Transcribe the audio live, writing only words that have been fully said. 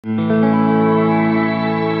All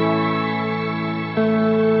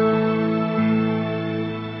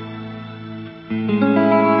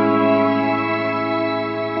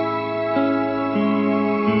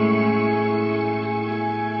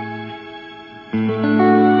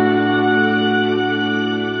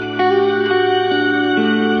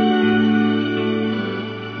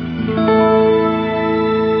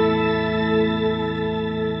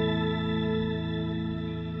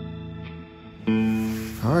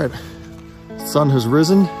right, sun has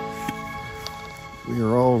risen. We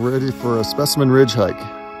are all ready for a Specimen Ridge hike.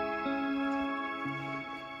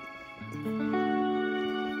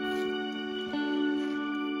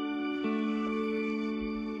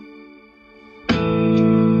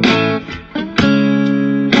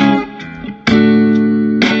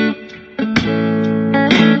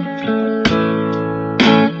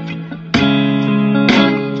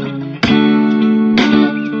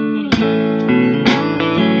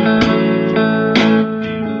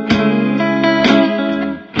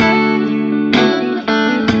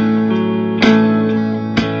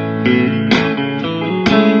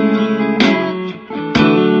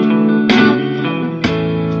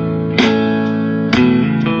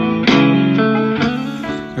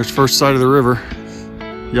 There's first sight of the river,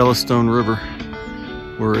 Yellowstone River.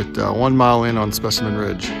 We're at 1 mile in on Specimen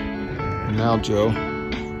Ridge. And now, Joe,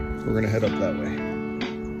 we're gonna head up that way.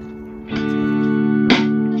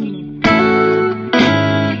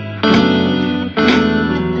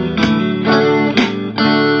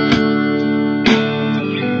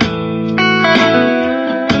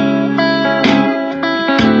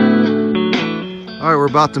 All right, we're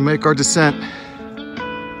about to make our descent.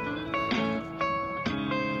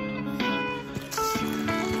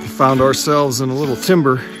 Found ourselves in a little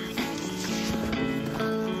timber.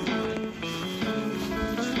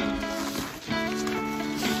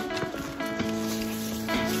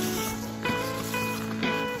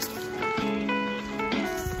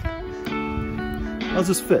 How's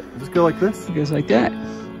this fit? Does it go like this? It goes like that.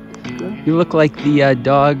 Okay. You look like the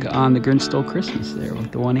dog on The Grinch Stole Christmas there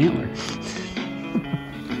with the one antler.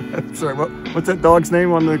 Sorry, what's that dog's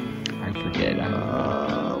name on the... I forget.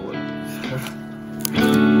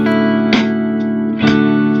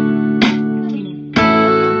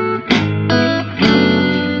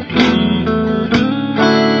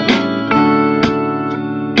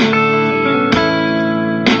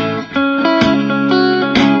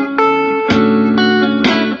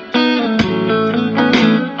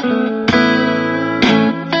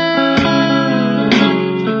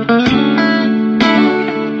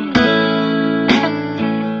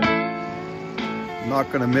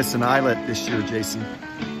 Not gonna miss an eyelet this year, Jason.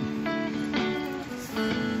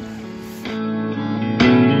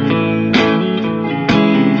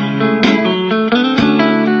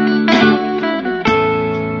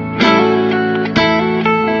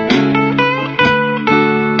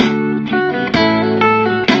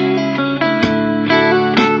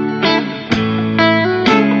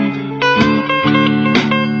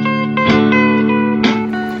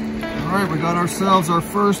 All right, we got ourselves our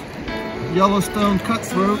first Yellowstone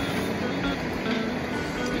cutthroat.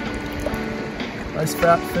 Nice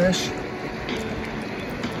fat fish.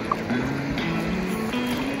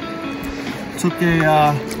 Took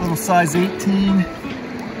a little size 18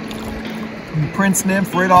 Prince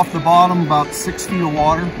nymph right off the bottom, about 6 feet of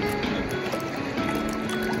water.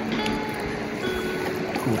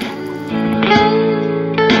 Cool.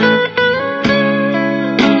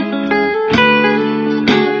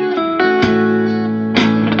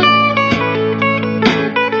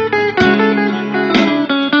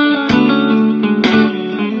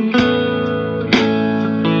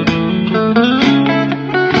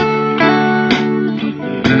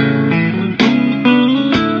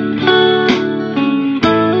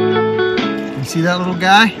 See that little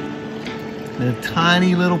guy? The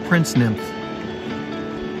tiny little Prince nymph.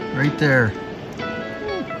 Right there.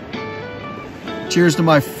 Cheers to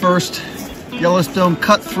my first Yellowstone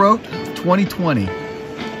cutthroat 2020.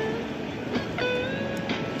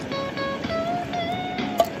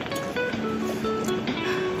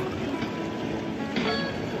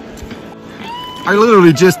 I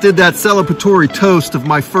literally just did that celebratory toast of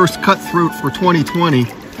my first cutthroat for 2020.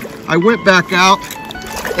 I went back out,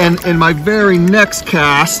 and in my very next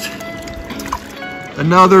cast,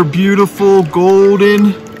 another beautiful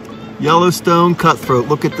golden Yellowstone cutthroat.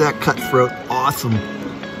 Look at that cutthroat, awesome.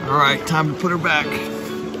 All right, time to put her back.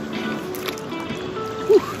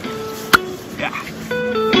 Whew. Yeah.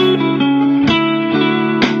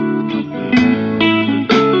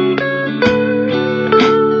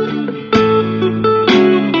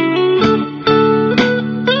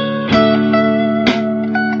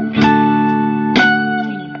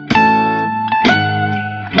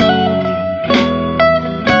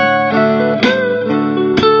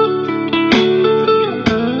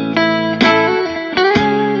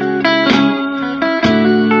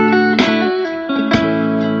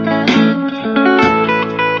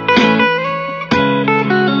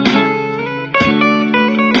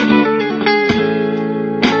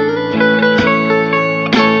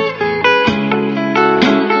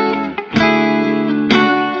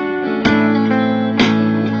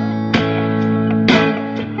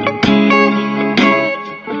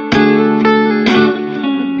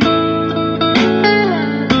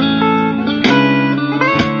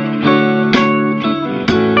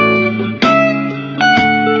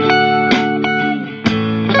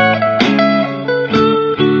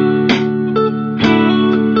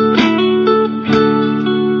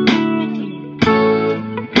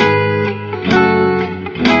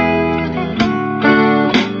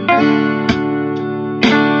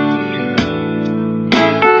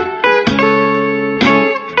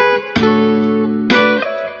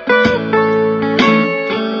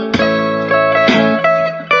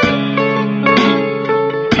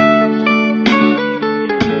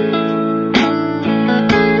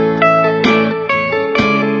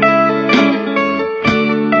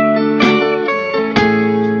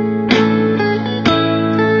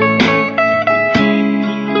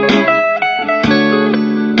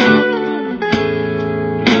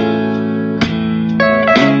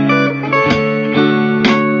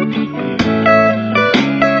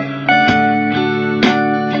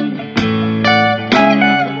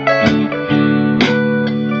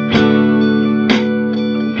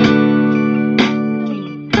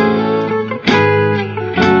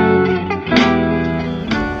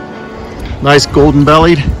 Nice golden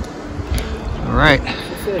bellied. All right.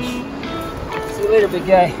 Fish. See you later, big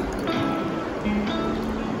guy.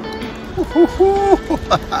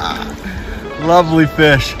 Lovely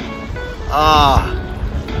fish. Ah.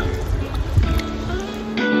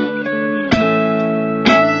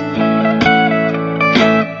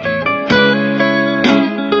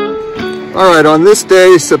 All right, on this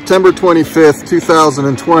day, September 25th,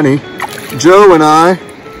 2020, Joe and I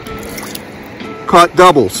caught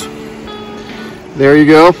doubles. There you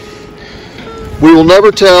go. We will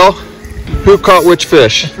never tell who caught which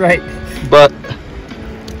fish. That's right. But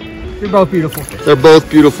they're both beautiful fish. They're both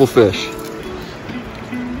beautiful fish.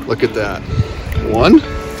 Look at that. One.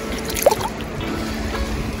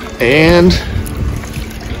 And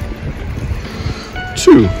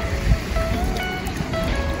two.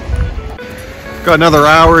 Got another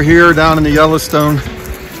hour here down in the Yellowstone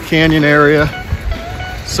Canyon area.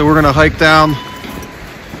 So we're gonna hike down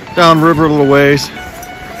river a little ways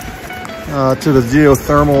to the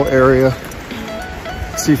geothermal area.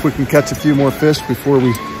 See if we can catch a few more fish before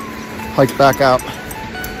we hike back out.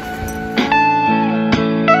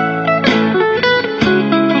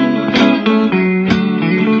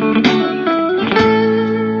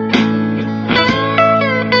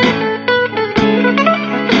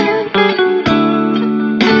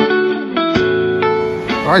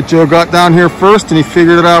 All right, Joe got down here first and he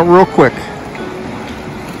figured it out real quick.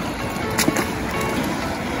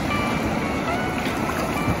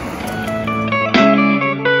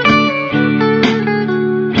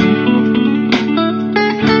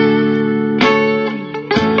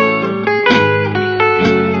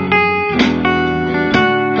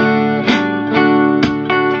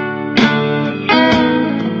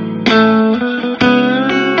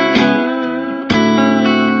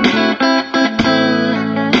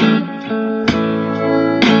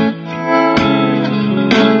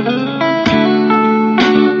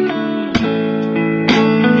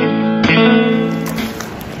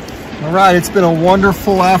 All right, it's been a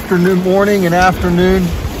wonderful morning and afternoon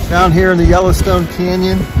down here in the Yellowstone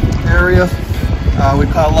Canyon area. We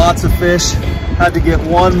caught lots of fish. Had to get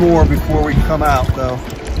one more before we come out though.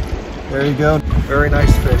 There you go, very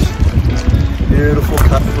nice fish. Beautiful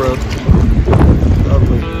cutthroat,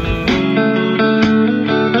 lovely.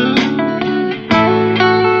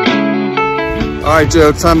 All right,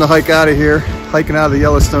 Joe, time to hike out of here, hiking out of the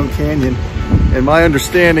Yellowstone Canyon. And my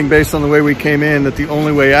understanding, based on the way we came in, that the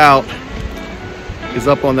only way out is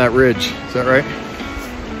up on that ridge. Is that right?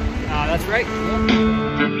 That's right.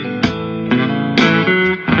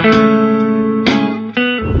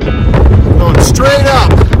 Going straight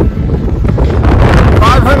up.